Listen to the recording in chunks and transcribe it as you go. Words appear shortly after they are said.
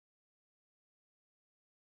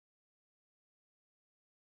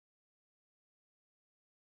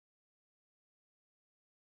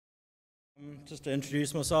Just to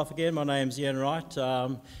introduce myself again, my name's Ian Wright.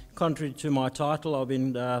 Contrary to my title, I've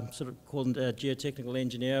been sort of called a geotechnical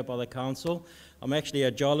engineer by the council. I'm actually a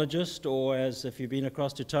geologist, or as if you've been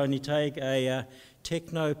across to Tony Tague, a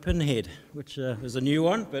techno pinhead, which is a new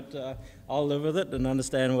one, but I'll live with it and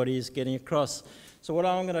understand what he's getting across. So what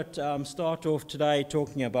I'm going to start off today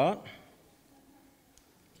talking about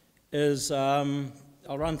is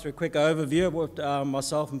I'll run through a quick overview of what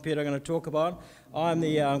myself and Peter are going to talk about. I'm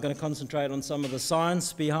going to concentrate on some of the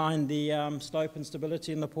science behind the slope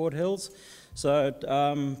instability in the Port Hills. So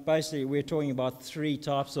basically we're talking about three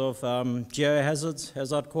types of geohazards,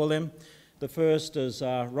 as I'd call them. The first is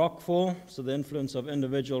rockfall, so the influence of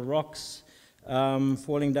individual rocks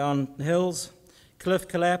falling down hills, cliff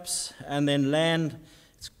collapse, and then land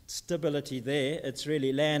stability there. It's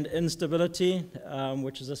really land instability,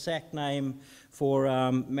 which is a SAC name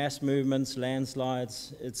for mass movements,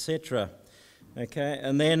 landslides, etc. Okay,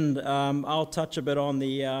 and then I'll touch a bit on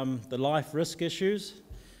the life risk issues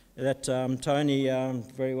that Tony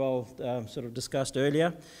very well sort of discussed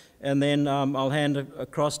earlier, and then I'll hand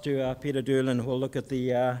across to Peter Doolin, who will look at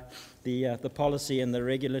the policy and the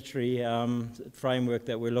regulatory framework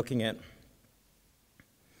that we're looking at.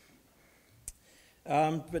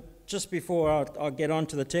 But just before I get on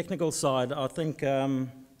to the technical side, I think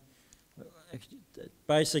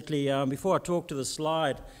basically before I talk to the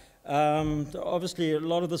slide, obviously a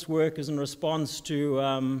lot of this work is in response to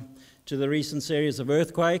the recent series of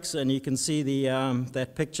earthquakes, and you can see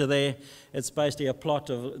that picture there. It's basically a plot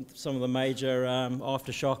of some of the major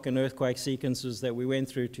aftershock and earthquake sequences that we went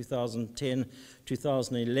through 2010,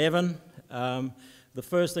 2011. The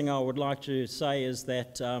first thing I would like to say is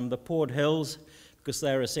that the Port Hills, because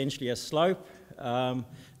they're essentially a slope,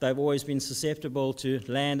 they've always been susceptible to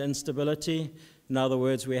land instability. In other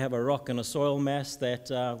words, we have a rock and a soil mass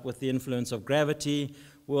that, with the influence of gravity,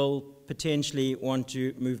 will potentially want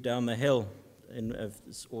to move down the hill in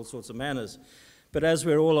all sorts of manners. But as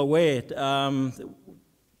we're all aware, the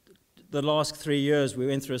last 3 years we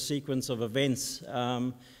went through a sequence of events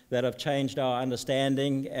that have changed our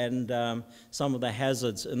understanding and some of the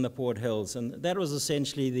hazards in the Port Hills. And that was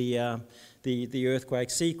essentially the earthquake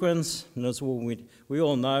sequence. And as we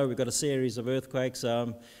all know, we've got a series of earthquakes.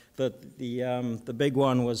 The big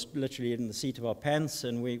one was literally in the seat of our pants,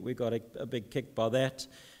 and we got a big kick by that.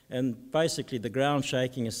 And basically the ground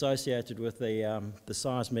shaking associated with the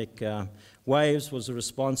seismic waves was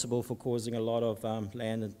responsible for causing a lot of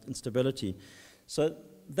land instability. So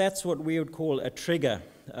that's what we would call a trigger.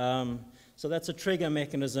 So that's a trigger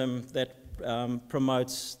mechanism that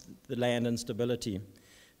promotes the land instability.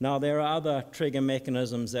 Now there are other trigger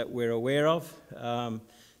mechanisms that we're aware of.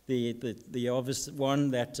 The obvious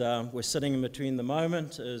one that we're sitting in between the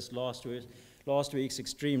moment is last week's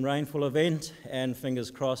extreme rainfall event, and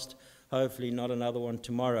fingers crossed, hopefully not another one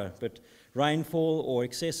tomorrow. But rainfall or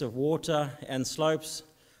excessive water and slopes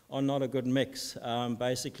are not a good mix.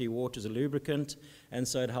 Basically, water is a lubricant, and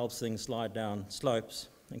so it helps things slide down slopes.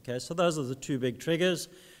 Okay, so those are the two big triggers.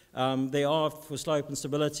 There are, for slope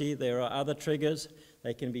instability, there are other triggers.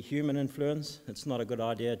 They can be human influence. It's not a good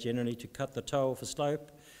idea generally to cut the toe off a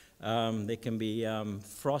slope. There can be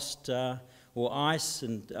frost or ice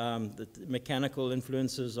and the mechanical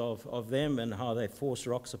influences of them and how they force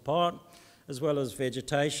rocks apart, as well as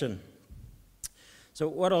vegetation. So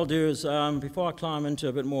what I'll do is, before I climb into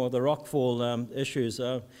a bit more of the rockfall issues,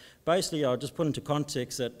 basically I'll just put into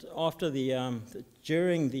context that after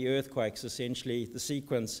during the earthquakes, essentially the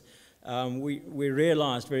sequence, we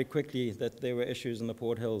realized very quickly that there were issues in the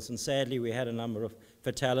Port Hills, and sadly we had a number of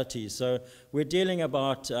fatalities. So we're dealing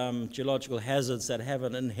about geological hazards that have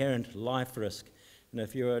an inherent life risk. And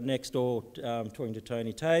if you're next door talking to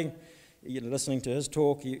Tony Tague, you're listening to his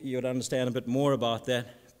talk, you would understand a bit more about that.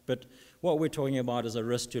 But what we're talking about is a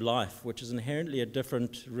risk to life, which is inherently a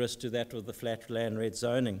different risk to that of the flat land red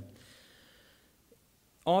zoning.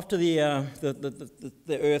 After the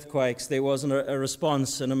earthquakes, there was a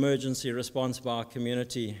response, an emergency response by our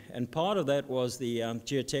community, and part of that was the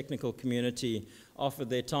geotechnical community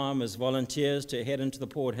offered their time as volunteers to head into the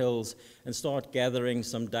Port Hills and start gathering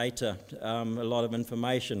some data, a lot of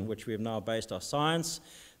information, which we have now based our science.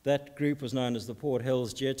 That group was known as the Port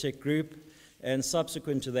Hills Geotech Group, and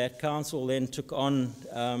subsequent to that, Council then took on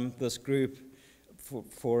this group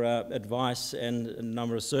for advice and a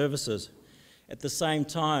number of services. At the same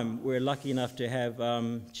time, we're lucky enough to have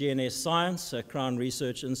GNS Science, a Crown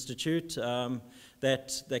Research Institute,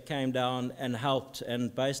 that came down and helped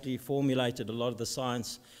and basically formulated a lot of the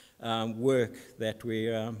science work that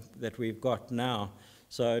we've got now.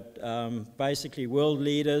 So basically world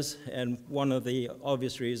leaders, and one of the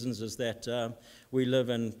obvious reasons is that we live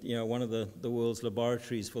in one of the world's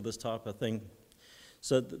laboratories for this type of thing.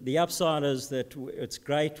 So the upside is that it's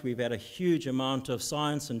great. We've had a huge amount of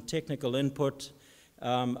science and technical input,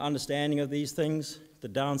 understanding of these things. The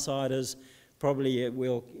downside is probably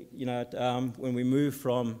when we move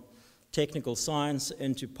from technical science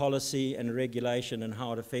into policy and regulation and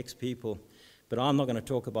how it affects people. But I'm not going to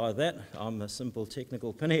talk about that. I'm a simple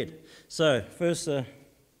technical pinhead. So first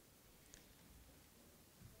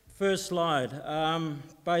slide.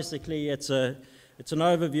 Basically, it's an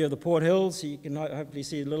overview of the Port Hills. You can hopefully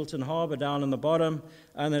see Littleton Harbour down in the bottom,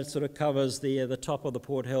 and it sort of covers the top of the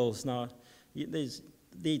Port Hills. Now,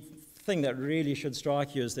 the thing that really should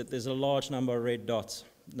strike you is that there's a large number of red dots.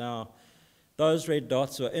 Now, those red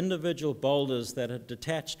dots are individual boulders that had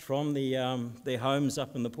detached from their homes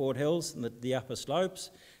up in the Port Hills, and the upper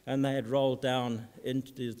slopes, and they had rolled down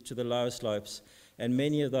into the lower slopes. And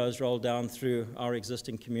many of those rolled down through our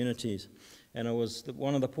existing communities. And it was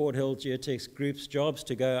one of the Port Hill Geotechnics group's jobs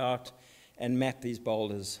to go out and map these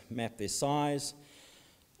boulders, map their size,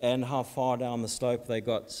 and how far down the slope they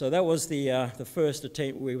got. So that was the first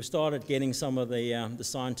attempt. We started getting some of the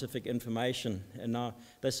scientific information, and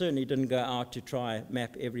they certainly didn't go out to try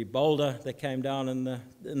map every boulder that came down in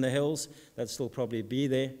the hills. That'd still probably be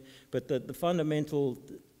there. But the fundamental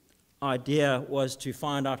idea was to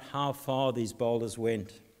find out how far these boulders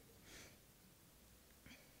went.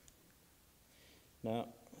 Now,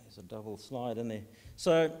 there's a double slide in there.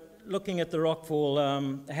 So, looking at the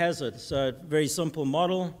rockfall hazard, so very simple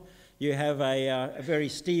model. You have a very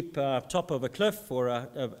steep top of a cliff or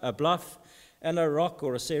a bluff, and a rock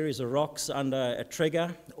or a series of rocks under a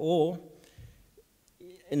trigger, or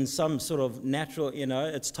in some sort of natural,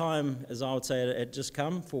 its time, as I would say, it had just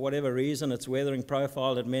come. For whatever reason, its weathering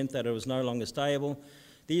profile had meant that it was no longer stable.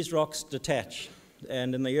 These rocks detach,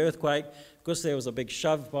 and in the earthquake, because there was a big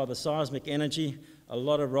shove by the seismic energy, a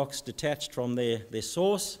lot of rocks detached from their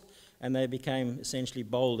source, and they became essentially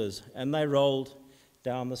boulders, and they rolled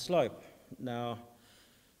down the slope. Now,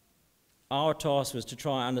 our task was to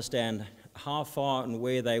try and understand how far and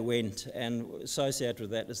where they went, and associated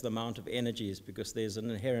with that is the amount of energies, because there's an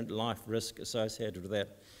inherent life risk associated with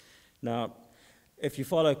that. Now, if you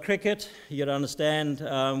follow cricket, you'd understand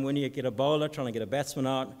when you get a bowler trying to get a batsman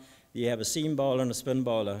out, you have a seam bowler and a spin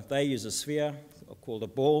bowler. They use a sphere, called a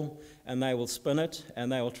ball, and they will spin it,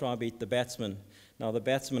 and they will try and beat the batsman. Now, the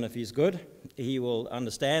batsman, if he's good, he will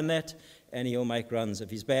understand that, and he'll make runs.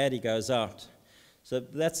 If he's bad, he goes out. So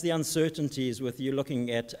that's the uncertainties with you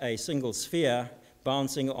looking at a single sphere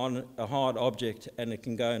bouncing on a hard object, and it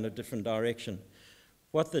can go in a different direction.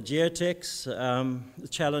 What the geotechs, the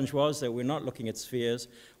challenge was that we're not looking at spheres,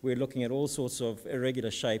 we're looking at all sorts of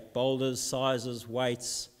irregular shaped boulders, sizes,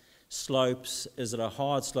 weights, slopes. Is it a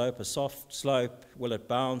hard slope, a soft slope? Will it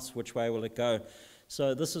bounce? Which way will it go?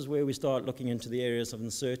 So this is where we start looking into the areas of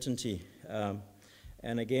uncertainty.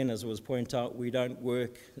 And again, as was pointed out, we don't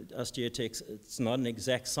work, us geotechs, it's not an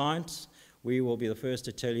exact science. We will be the first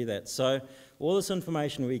to tell you that. So all this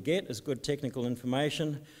information we get is good technical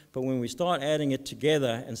information, but when we start adding it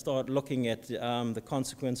together and start looking at the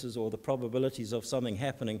consequences or the probabilities of something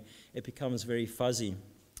happening, it becomes very fuzzy.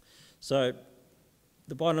 So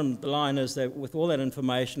the bottom line is that with all that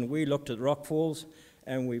information, we looked at rockfalls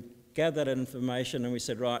and we gathered that information and we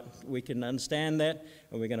said, right, we can understand that,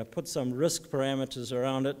 and we're going to put some risk parameters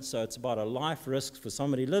around it. So it's about a life risk for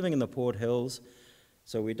somebody living in the Port Hills.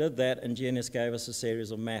 So we did that, and GNS gave us a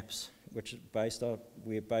series of maps, which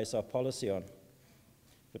we base our policy on.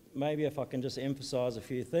 But maybe if I can just emphasize a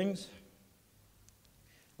few things.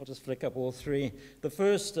 I'll just flick up all three. The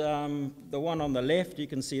first, the one on the left, you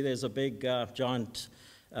can see there's a big giant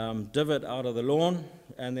divot out of the lawn,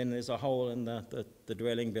 and then there's a hole in the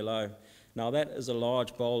dwelling below. Now that is a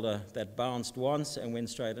large boulder that bounced once and went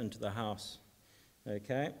straight into the house.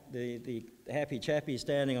 Okay, the happy chappy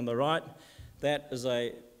standing on the right, that is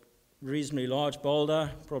a reasonably large boulder,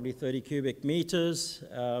 probably 30 cubic meters,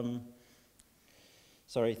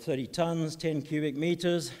 30 tons, 10 cubic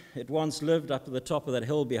meters. It once lived up at the top of that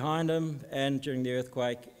hill behind him, and during the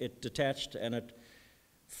earthquake it detached and it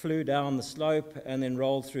flew down the slope and then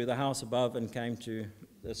rolled through the house above and came to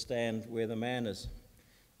the stand where the man is.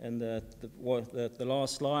 And the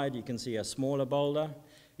last slide, you can see a smaller boulder,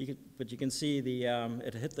 but you can see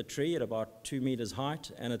it hit the tree at about 2 meters height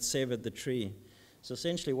and it severed the tree. So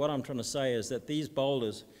essentially what I'm trying to say is that these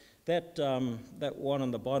boulders, that one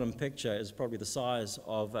on the bottom picture is probably the size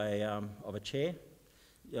of a chair,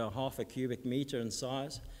 half a cubic meter in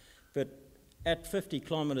size. But at 50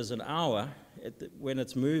 kilometers an hour, when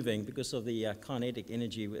it's moving, because of the kinetic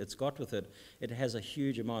energy it's got with it, it has a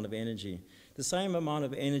huge amount of energy. The same amount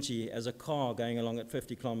of energy as a car going along at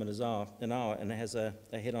 50 kilometers an hour and it has a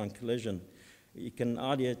head-on collision.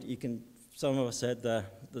 Some of us had the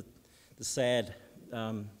sad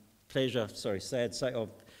pleasure,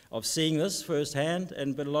 of seeing this firsthand,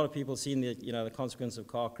 but a lot of people have seen the consequence of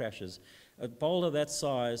car crashes. A boulder that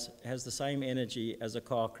size has the same energy as a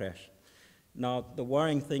car crash. Now, the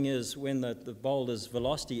worrying thing is when the boulder's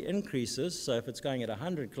velocity increases, so if it's going at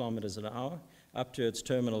 100 kilometers an hour up to its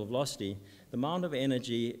terminal velocity, the amount of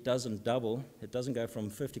energy doesn't double. It doesn't go from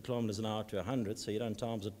 50 kilometers an hour to 100, so you don't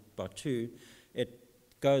times it by 2. It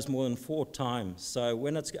goes more than 4 times. So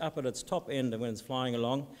when it's up at its top end and when it's flying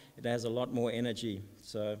along, it has a lot more energy.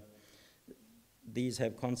 So these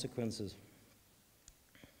have consequences.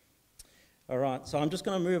 All right, so I'm just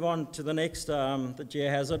going to move on to the next, the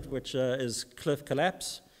geohazard, which is cliff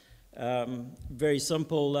collapse. Very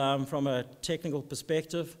simple from a technical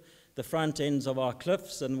perspective. The front ends of our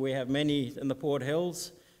cliffs, and we have many in the Port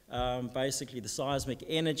Hills. Basically, the seismic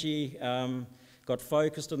energy got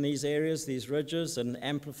focused on these areas, these ridges, and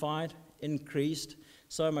amplified, increased,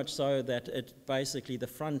 so much so that basically the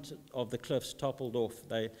front of the cliffs toppled off.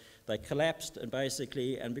 They collapsed,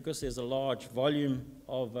 and because there's a large volume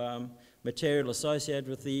of material associated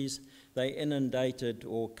with these, they inundated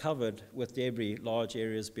or covered with debris large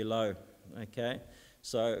areas below. Okay,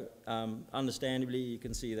 so understandably, you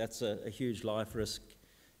can see that's a huge life risk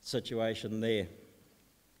situation there.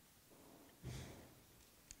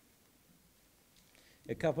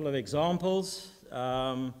 A couple of examples.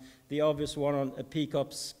 The obvious one on a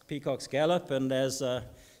Peacock's Gallop, and as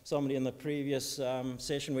somebody in the previous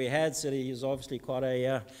session we had said, he was obviously quite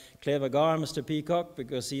a clever guy, Mr. Peacock,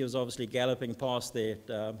 because he was obviously galloping past there.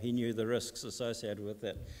 He knew the risks associated with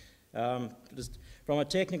it. Just from a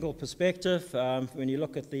technical perspective, when you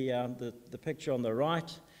look at the picture on the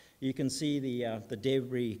right, you can see the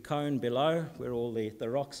debris cone below where all the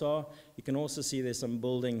rocks are. You can also see there's some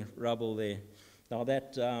building rubble there. Now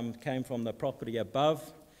that came from the property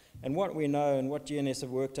above, and what we know and what GNS have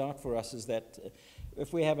worked out for us is that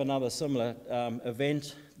if we have another similar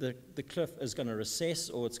event, the cliff is going to recess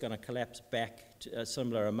or it's going to collapse back to a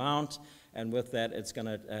similar amount, and with that it's going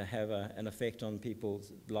to have an effect on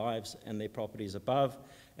people's lives and their properties above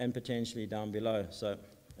and potentially down below. So,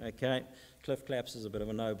 okay, cliff collapse is a bit of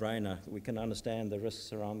a no-brainer. We can understand the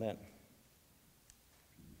risks around that.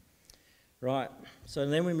 Right, so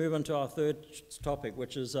then we move on to our third topic,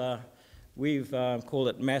 which is we've called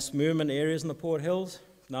it mass movement areas in the Port Hills.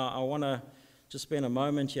 Now, I want to just spend a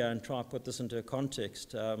moment here and try and put this into a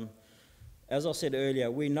context. As I said earlier,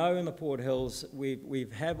 we know in the Port Hills we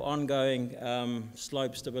have ongoing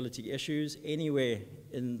slope stability issues. Anywhere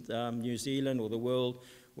in New Zealand or the world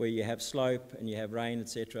where you have slope and you have rain,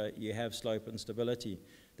 etc., you have slope instability.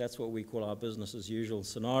 That's what we call our business as usual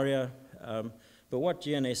scenario. But what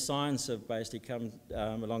GNS Science have basically come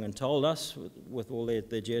along and told us with all their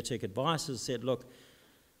geotech advice has said, look,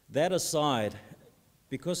 that aside,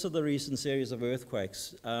 because of the recent series of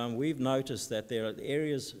earthquakes, we've noticed that there are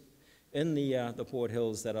areas in the Port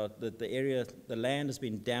Hills that are the land has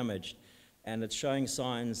been damaged, and it's showing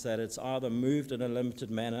signs that it's either moved in a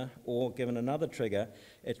limited manner or, given another trigger,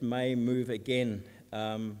 it may move again,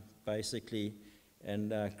 basically,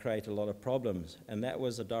 and create a lot of problems. And that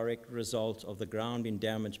was a direct result of the ground being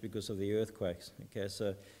damaged because of the earthquakes. Okay,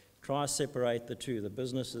 so try to separate the two, the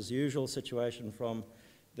business as usual situation from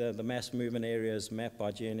the mass movement areas mapped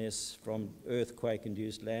by GNS from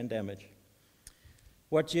earthquake-induced land damage.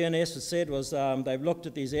 What GNS has said was they've looked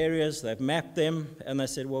at these areas, they've mapped them, and they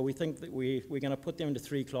said, well, we think that we're going to put them into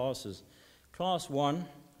 3 classes. Class 1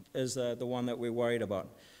 is the one that we're worried about.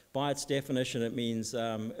 By its definition, it means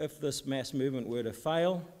if this mass movement were to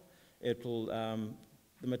fail, the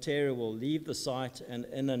material will leave the site and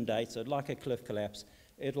inundate, so like a cliff collapse,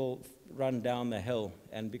 it'll run down the hill,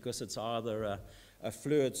 and because it's either a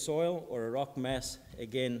fluid soil or a rock mass,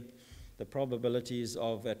 again, the probabilities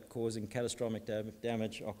of it causing catastrophic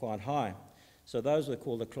damage are quite high. So those are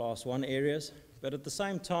called the Class 1 areas, but at the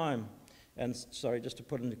same time, and sorry, just to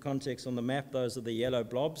put into context on the map, those are the yellow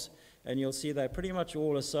blobs, and you'll see they're pretty much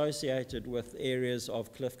all associated with areas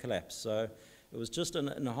of cliff collapse. So it was just an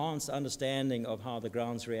enhanced understanding of how the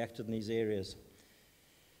grounds reacted in these areas.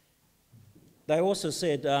 They also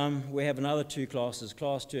said we have another 2 classes,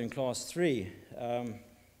 Class 2 and Class 3.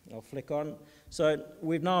 I'll flick on. So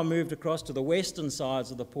we've now moved across to the western sides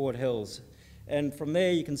of the Port Hills. And from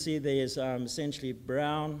there you can see there's essentially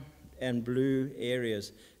brown and blue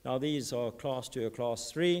areas. Now these are Class 2 or Class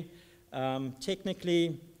 3.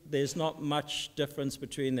 Technically, there's not much difference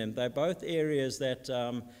between them. They're both areas that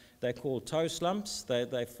they're called toe slumps.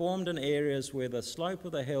 They're formed in areas where the slope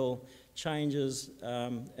of the hill changes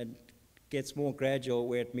and gets more gradual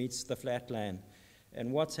where it meets the flatland.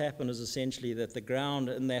 And what's happened is essentially that the ground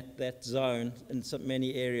in that zone, in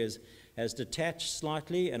many areas, has detached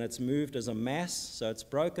slightly and it's moved as a mass. So it's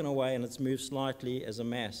broken away and it's moved slightly as a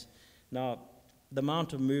mass. Now, the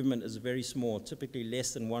amount of movement is very small, typically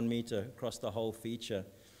less than 1 meter across the whole feature.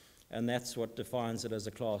 And that's what defines it as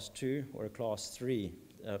a class 2 or a class 3,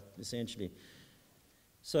 essentially.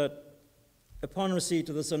 So upon receipt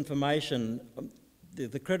of this information,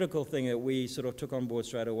 the critical thing that we sort of took on board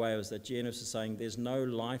straight away was that GNS is saying there's no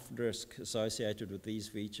life risk associated with these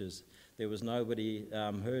features. There was nobody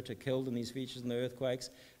hurt or killed in these features in the earthquakes,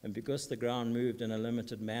 and because the ground moved in a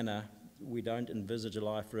limited manner, we don't envisage a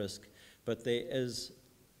life risk. But there is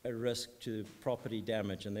a risk to property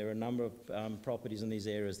damage, and there are a number of properties in these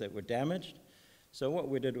areas that were damaged. So what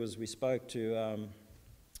we did was we spoke to,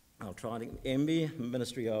 I'll try to, MB,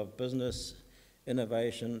 Ministry of Business,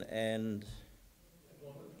 Innovation and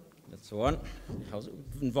that's the one.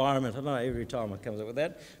 Environment. I don't know, every time it comes up with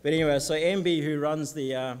that. But anyway, so MB, who runs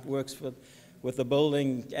the works with the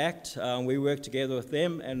Building Act, we worked together with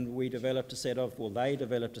them, and we developed a set of, well, they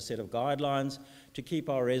developed a set of guidelines to keep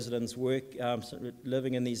our residents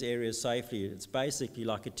living in these areas safely. It's basically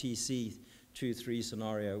like a TC 2-3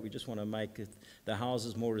 scenario. We just want to make the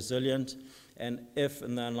houses more resilient, and if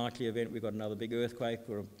in the unlikely event we got another big earthquake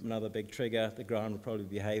or another big trigger, the ground will probably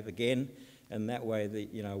behave again. And that way,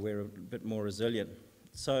 we're a bit more resilient.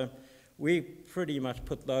 So we pretty much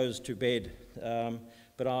put those to bed.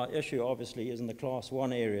 But our issue, obviously, is in the Class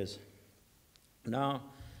 1 areas. Now,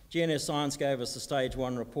 GNS Science gave us the Stage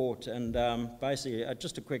 1 report, and basically,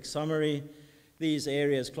 just a quick summary. These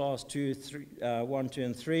areas, Class 2, 1, 2,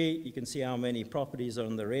 and 3, you can see how many properties are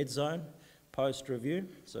in the red zone, post-review,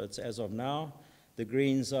 so it's as of now, the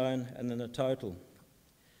green zone, and then the total.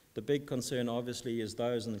 The big concern, obviously, is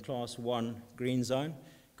those in the Class 1 green zone,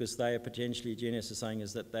 because they are potentially, GNS is saying,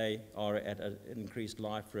 is that they are at an increased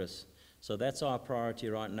life risk. So that's our priority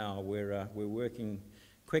right now. We're working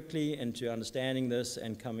quickly into understanding this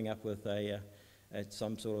and coming up with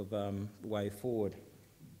some sort of way forward.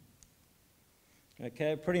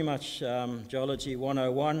 Okay, pretty much Geology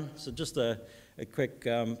 101. So just a quick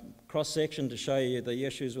cross-section to show you the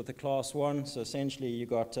issues with the Class 1. So essentially, you've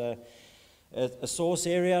got a source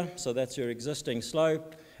area, so that's your existing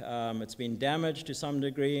slope. It's been damaged to some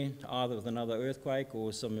degree, either with another earthquake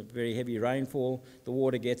or some very heavy rainfall. The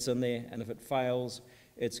water gets in there, and if it fails,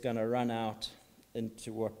 it's going to run out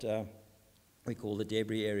into what we call the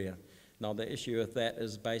debris area. Now, the issue with that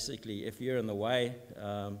is basically if you're in the way,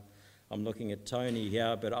 I'm looking at Tony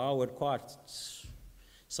here, but I would quite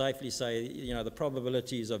safely say, the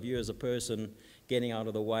probabilities of you as a person getting out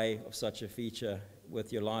of the way of such a feature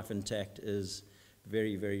with your life intact is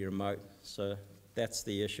very, very remote. So that's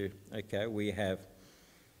the issue, okay, we have.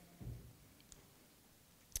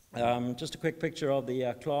 Just a quick picture of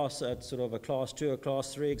the class, sort of a Class 2 or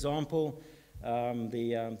Class 3 example.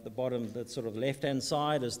 The bottom, the sort of left-hand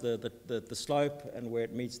side is the slope, and where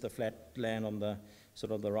it meets the flat land on the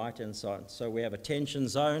sort of the right-hand side. So we have a tension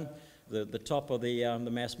zone, the top of the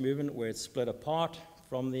mass movement where it's split apart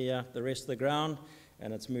from the rest of the ground,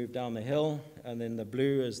 and it's moved down the hill, and then the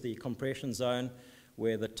blue is the compression zone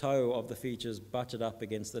where the toe of the features butted up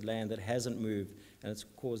against the land that hasn't moved, and it's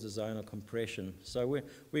caused a zone of compression. So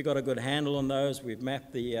we got a good handle on those. We've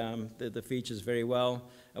mapped the features very well,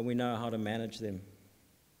 and we know how to manage them.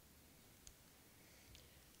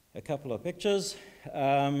 A couple of pictures.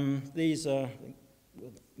 These are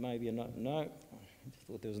maybe I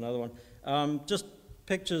thought there was another one. Just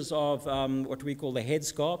pictures of what we call the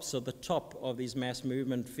headscarps, so the top of these mass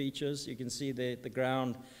movement features. You can see the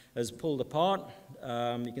ground is pulled apart.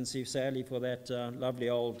 You can see, sadly, for that lovely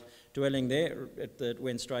old dwelling there, it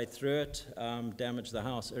went straight through it, damaged the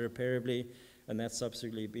house irreparably, and that's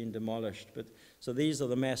subsequently been demolished. So these are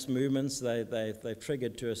the mass movements. They've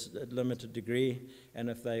triggered to a limited degree, and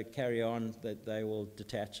if they carry on, they will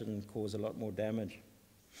detach and cause a lot more damage.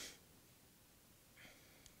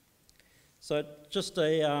 So just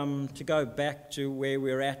to go back to where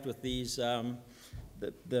we're at with these,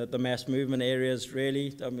 the mass movement areas,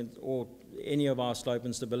 really, or any of our slope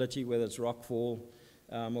instability, whether it's rockfall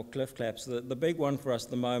or cliff collapse. The big one for us at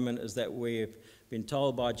the moment is that we've been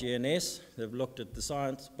told by GNS, they've looked at the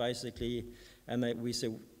science basically, and we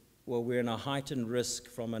said, well, we're in a heightened risk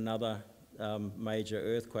from another major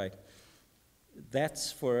earthquake.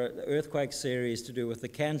 That's for an earthquake series to do with the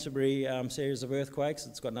Canterbury series of earthquakes.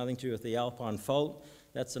 It's got nothing to do with the Alpine fault.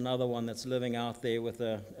 that's another one that's living out there with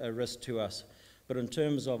a risk to us. But in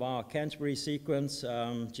terms of our Canterbury sequence,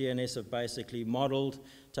 GNS have basically modelled,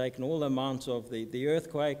 taken all the amounts of the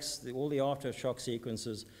earthquakes, all the aftershock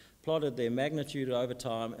sequences, plotted their magnitude over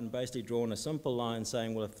time, and basically drawn a simple line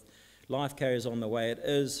saying, well, if life carries on the way it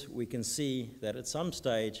is, we can see that at some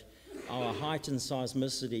stage our heightened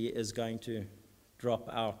seismicity is going to drop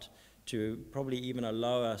out to probably even a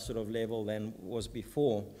lower sort of level than was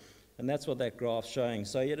before. And that's what that graph's showing.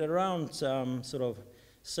 So at around sort of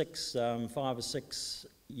 5 or 6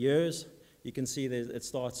 years, you can see that it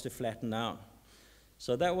starts to flatten out.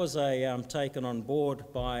 So that was taken on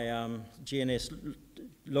board by GNS,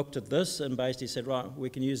 looked at this and basically said, right, we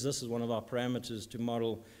can use this as one of our parameters to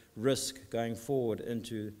model risk going forward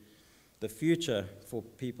into the future for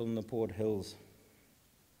people in the Port Hills.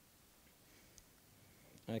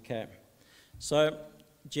 Okay, so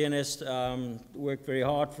GNS worked very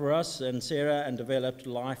hard for us and Sarah and developed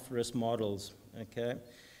life risk models. Okay,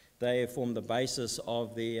 they formed the basis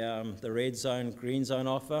of the red zone, green zone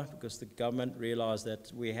offer, because the government realized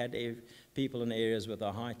that we had people in areas with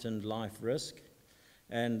a heightened life risk.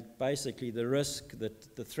 And basically the risk,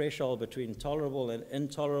 that the threshold between tolerable and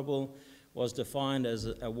intolerable was defined as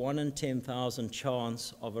a 1 in 10,000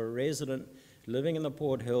 chance of a resident living in the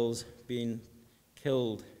Port Hills being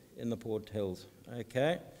killed in the Port Hills.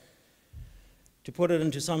 Okay? To put it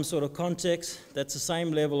into some sort of context, that's the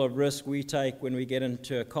same level of risk we take when we get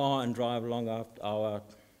into a car and drive along our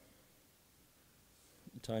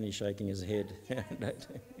Tony's shaking his head.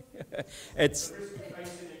 It's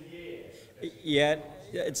yeah,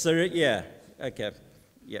 okay,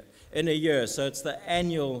 yeah, in a year. So it's the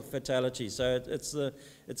annual fatality. So it's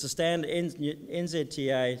a standard.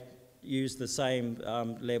 NZTA use the same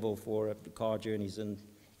level for car journeys in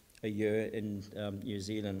a year in New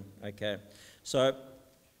Zealand. Okay. So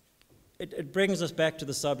it brings us back to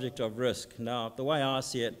the subject of risk. Now, the way I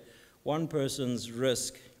see it, one person's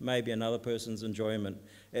risk may be another person's enjoyment.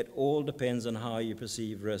 It all depends on how you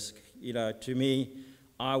perceive risk. You know, to me,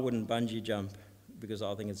 I wouldn't bungee jump because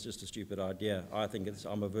I think it's just a stupid idea. I think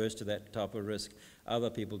I'm averse to that type of risk.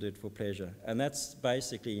 Other people do it for pleasure. And that's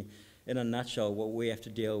basically, in a nutshell, what we have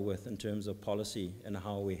to deal with in terms of policy and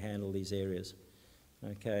how we handle these areas.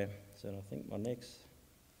 Okay, so I think my next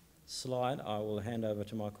slide, I will hand over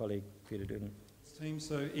to my colleague, Peter Doolin. Team,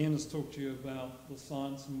 so Ian has talked to you about the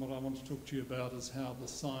science, and what I want to talk to you about is how the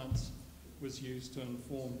science was used to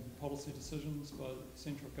inform policy decisions by the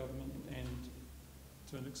central government and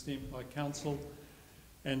to an extent by council,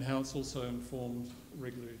 and how it's also informed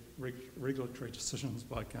regulatory decisions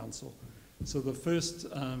by council. So the first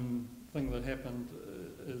thing that happened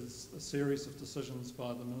is a series of decisions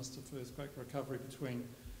by the Minister for Earthquake Recovery between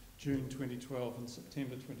June 2012 and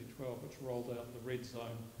September 2012, which rolled out the red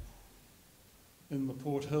zone in the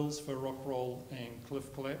Port Hills for rock roll and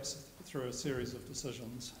cliff collapse through a series of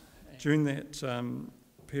decisions. During that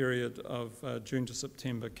period of June to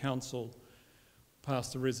September, Council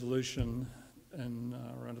passed a resolution in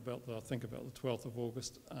around about, I think about the 12th of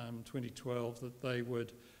August 2012, that they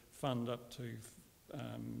would fund up to,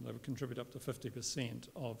 they would contribute up to 50%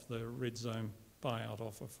 of the red zone buyout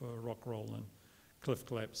offer for rock roll and cliff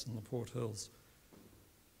collapse in the Port Hills.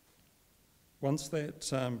 Once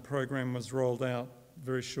that program was rolled out,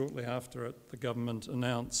 very shortly after it, the government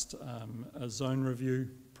announced a zone review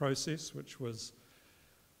process, which was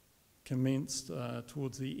commenced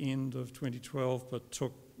towards the end of 2012, but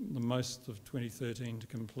took the most of 2013 to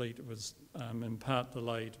complete. It was in part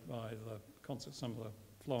delayed by some of the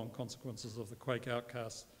flow-on consequences of the Quake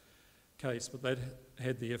Outcast case, but that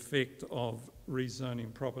had the effect of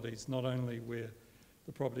rezoning properties, not only where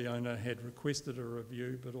the property owner had requested a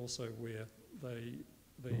review, but also where the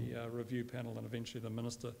review panel and eventually the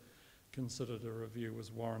Minister considered a review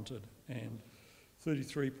was warranted. And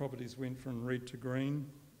 33 properties went from red to green,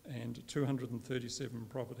 and 237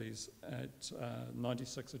 properties at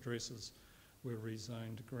 96 addresses were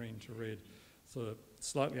rezoned green to red. So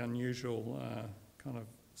slightly unusual kind of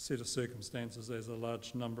set of circumstances, as a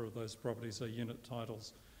large number of those properties are unit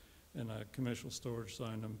titles in a commercial storage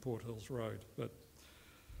zone in Port Hills Road. But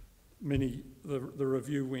the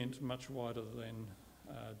review went much wider than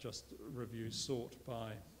just reviews sought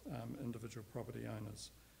by individual property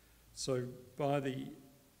owners. So by the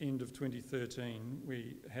end of 2013,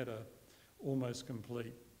 we had a almost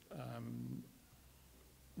complete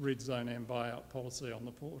red zone and buyout policy on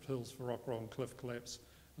the Port Hills for rock roll and cliff collapse.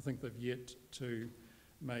 I think they've yet to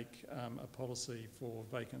make a policy for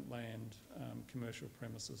vacant land, commercial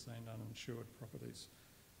premises and uninsured properties.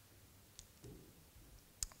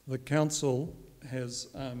 The council has,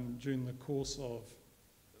 during the course of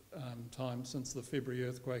time since the February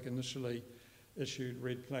earthquake initially issued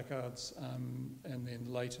red placards, and then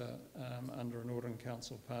later under an order in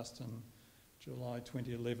council passed in July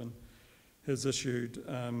 2011 has issued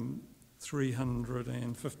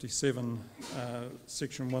 357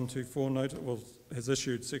 Section 124 has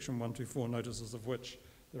issued Section 124 notices, of which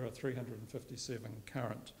there are 357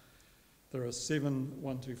 current. There are 7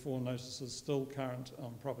 124 notices still current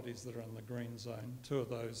on properties that are in the green zone. 2 of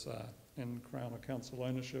those are in Crown or Council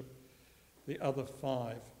ownership. The other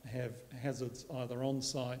 5 have hazards either on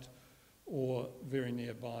site or very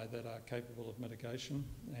nearby that are capable of mitigation,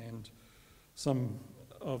 and some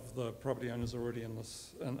of the property owners are already in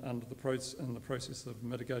the process of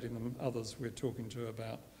mitigating them. Others we're talking to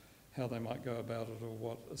about how they might go about it or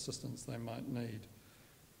what assistance they might need.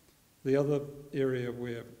 The other area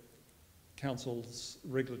where Council's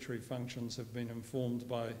regulatory functions have been informed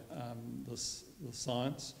by the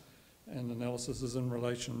science and analysis is in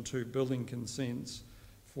relation to building consents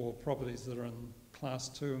for properties that are in Class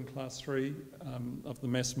 2 and Class 3 of the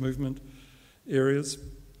mass movement areas.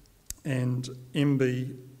 And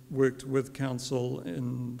MB worked with Council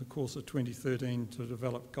in the course of 2013 to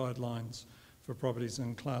develop guidelines for properties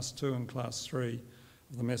in Class 2 and Class 3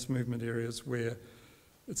 of the mass movement areas where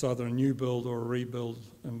it's either a new build or a rebuild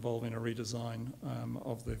involving a redesign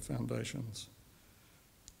of their foundations.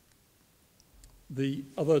 The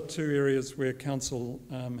other 2 areas where Council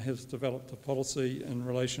has developed a policy in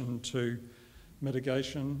relation to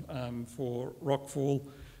mitigation for rockfall.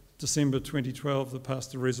 December 2012, they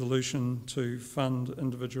passed a resolution to fund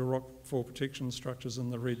individual rockfall protection structures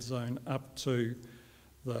in the red zone up to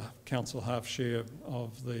the Council half share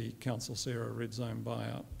of the Council Sarah red zone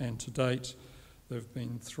buyout. And to date, there have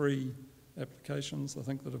been 3 applications, I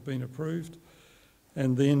think, that have been approved.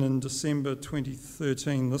 And then in December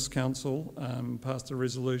 2013, this Council passed a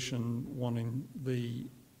resolution wanting the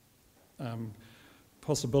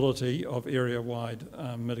possibility of area-wide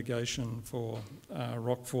mitigation for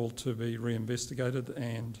rockfall to be reinvestigated,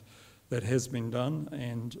 and that has been done,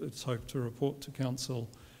 and it's hoped to report to Council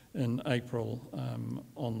in April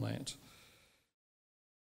on that.